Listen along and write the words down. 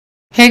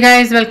Hey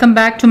guys, welcome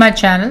back to my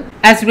channel.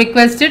 As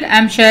requested,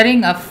 I'm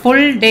sharing a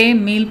full day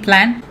meal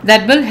plan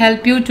that will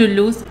help you to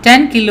lose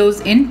 10 kilos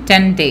in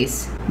 10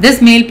 days.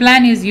 This meal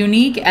plan is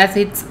unique as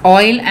it's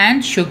oil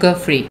and sugar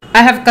free.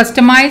 I have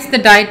customized the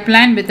diet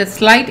plan with a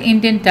slight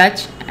Indian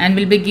touch and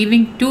will be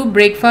giving 2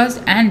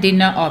 breakfast and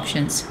dinner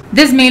options.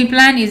 This meal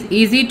plan is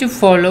easy to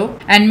follow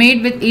and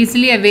made with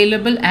easily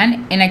available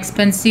and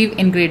inexpensive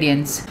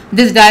ingredients.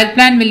 This diet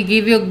plan will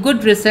give you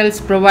good results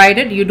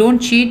provided you don't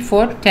cheat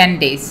for 10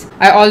 days.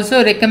 I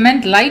also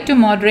recommend light to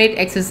moderate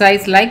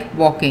exercise like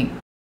walking.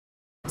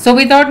 So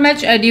without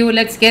much ado,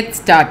 let's get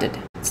started.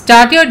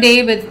 Start your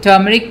day with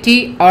turmeric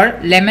tea or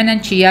lemon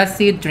and chia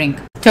seed drink.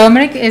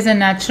 Turmeric is a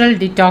natural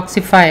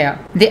detoxifier.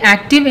 The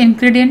active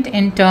ingredient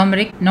in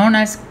turmeric, known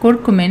as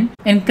curcumin,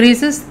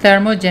 increases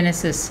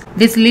thermogenesis.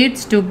 This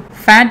leads to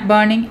fat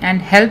burning and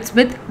helps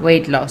with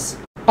weight loss.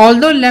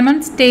 Although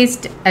lemons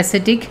taste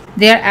acidic,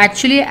 they are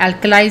actually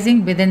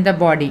alkalizing within the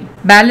body.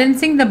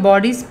 Balancing the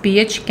body's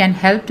pH can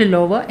help to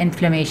lower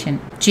inflammation.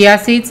 Chia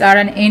seeds are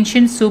an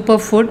ancient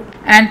superfood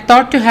and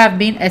thought to have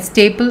been a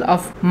staple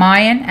of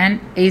Mayan and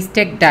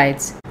Aztec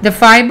diets. The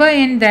fiber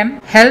in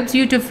them helps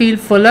you to feel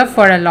fuller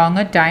for a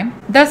longer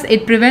time, thus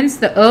it prevents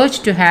the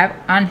urge to have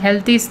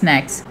unhealthy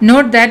snacks.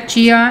 Note that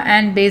chia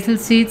and basil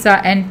seeds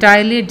are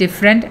entirely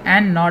different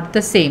and not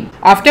the same.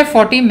 After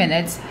 40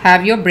 minutes,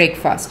 have your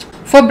breakfast.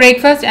 For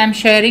breakfast, I am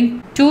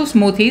sharing 2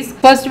 smoothies.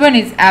 First one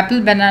is apple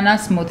banana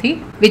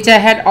smoothie, which I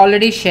had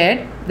already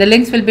shared. The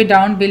links will be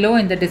down below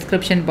in the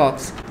description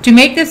box. To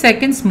make the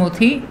second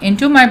smoothie,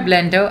 into my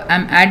blender, I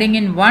am adding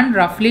in 1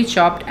 roughly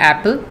chopped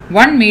apple,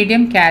 1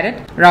 medium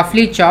carrot,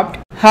 roughly chopped,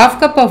 half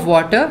cup of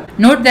water.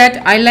 Note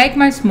that I like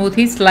my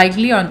smoothie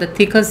slightly on the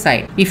thicker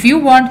side. If you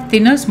want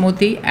thinner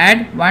smoothie,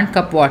 add 1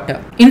 cup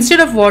water. Instead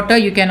of water,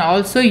 you can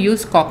also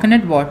use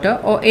coconut water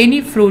or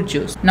any fruit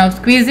juice. Now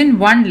squeeze in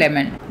 1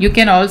 lemon. You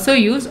can also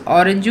use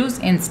orange juice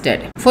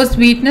instead. For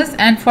sweetness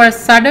and for a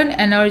sudden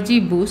energy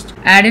boost,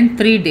 add in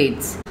 3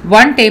 dates,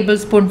 1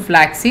 tablespoon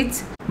flax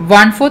seeds,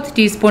 1/4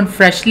 teaspoon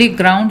freshly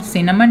ground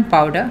cinnamon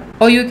powder,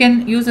 or you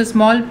can use a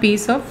small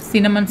piece of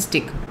cinnamon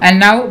stick. And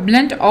now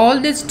blend all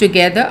this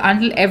together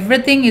until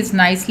everything is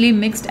nicely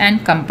mixed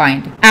and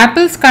combined.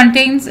 Apples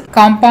contains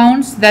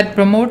compounds that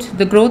promote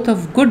the growth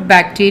of good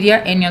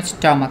bacteria in your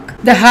stomach.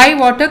 The high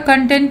water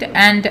content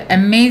and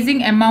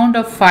amazing amount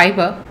of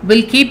fiber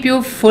will keep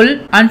you full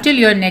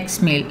until your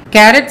next meal.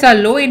 Carrots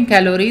are low in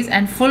calories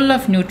and full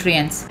of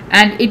nutrients,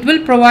 and it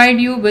will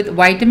provide you with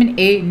vitamin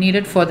A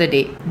needed for the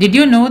day. Did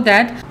you know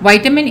that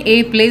vitamin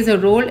A plays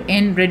a role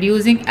in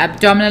reducing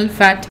abdominal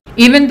fat?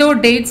 Even though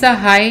dates are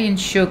high in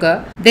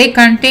sugar, they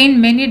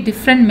contain many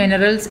different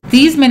minerals.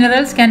 These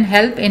minerals can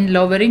help in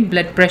lowering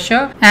blood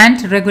pressure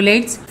and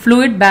regulates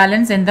fluid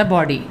balance in the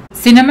body.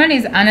 Cinnamon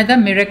is another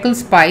miracle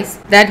spice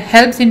that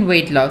helps in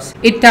weight loss.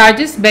 It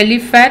charges belly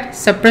fat,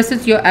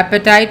 suppresses your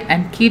appetite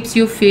and keeps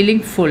you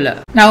feeling fuller.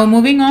 Now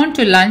moving on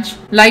to lunch,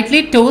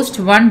 lightly toast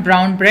 1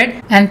 brown bread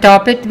and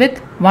top it with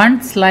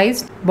 1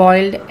 sliced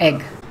boiled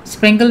egg.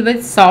 Sprinkle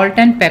with salt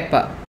and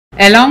pepper.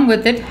 Along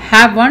with it,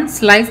 have 1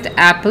 sliced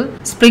apple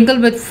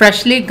sprinkled with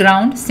freshly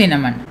ground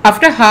cinnamon.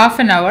 After half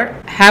an hour,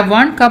 have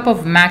 1 cup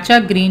of matcha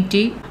green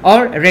tea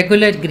or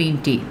regular green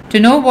tea. To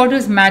know what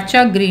is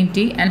matcha green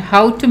tea and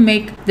how to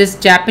make this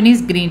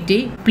Japanese green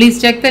tea,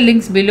 please check the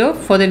links below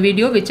for the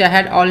video which I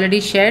had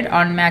already shared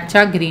on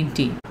matcha green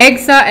tea.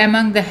 Eggs are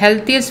among the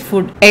healthiest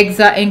food.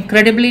 Eggs are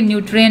incredibly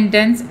nutrient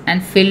dense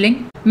and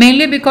filling,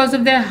 mainly because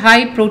of their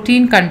high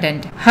protein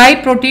content. High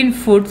protein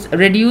foods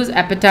reduce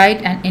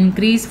appetite and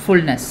increase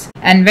fullness.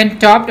 And when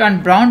topped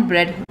on brown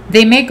bread,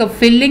 they make a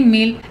filling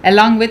meal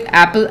along with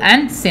apple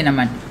and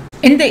cinnamon.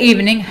 In the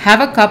evening, have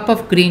a cup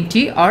of green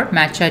tea or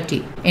matcha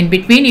tea. In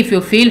between, if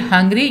you feel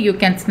hungry, you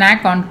can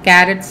snack on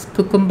carrots,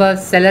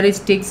 cucumbers, celery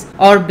sticks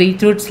or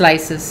beetroot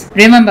slices.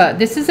 Remember,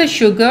 this is a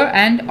sugar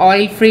and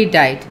oil-free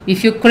diet.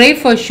 If you crave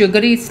for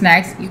sugary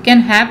snacks, you can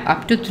have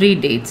up to 3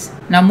 dates.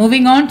 Now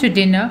moving on to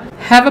dinner,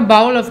 have a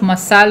bowl of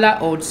masala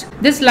oats.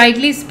 This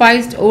lightly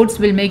spiced oats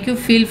will make you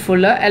feel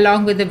fuller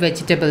along with the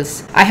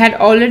vegetables. I had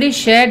already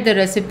shared the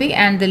recipe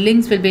and the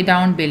links will be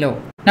down below.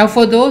 Now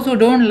for those who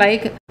don't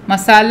like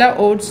masala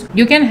oats,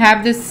 you can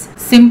have this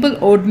simple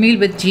oatmeal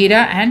with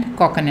jeera and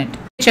coconut.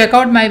 Check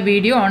out my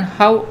video on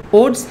how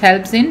oats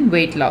helps in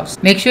weight loss.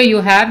 Make sure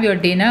you have your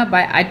dinner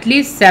by at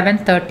least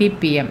 7:30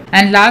 p.m.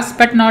 And last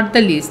but not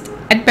the least,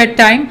 at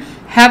bedtime,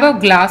 have a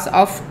glass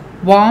of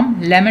warm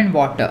lemon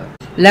water.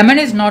 Lemon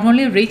is not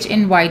only rich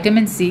in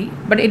vitamin C,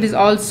 but it is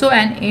also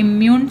an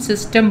immune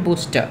system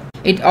booster.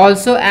 It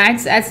also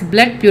acts as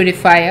blood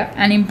purifier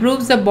and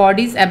improves the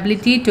body's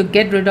ability to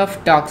get rid of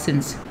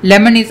toxins.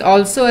 Lemon is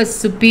also a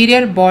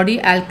superior body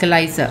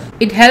alkalizer.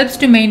 It helps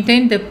to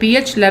maintain the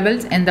pH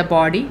levels in the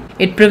body.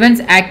 It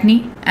prevents acne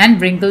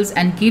and wrinkles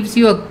and gives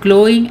you a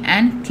glowing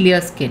and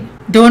clear skin.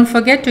 Don't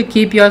forget to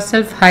keep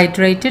yourself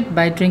hydrated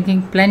by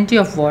drinking plenty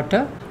of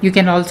water. You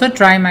can also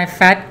try my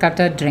fat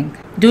cutter drink.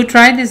 Do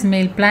try this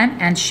meal plan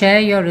and share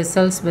your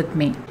results with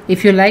me.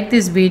 If you like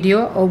this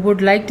video or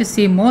would like to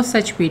see more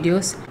such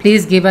videos,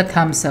 please give a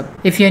thumbs up.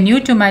 If you're new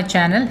to my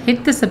channel,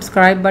 hit the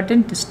subscribe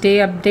button to stay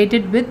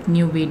updated with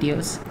new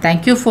videos.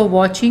 Thank you for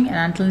watching,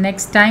 and until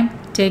next time,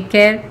 take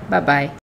care. Bye bye.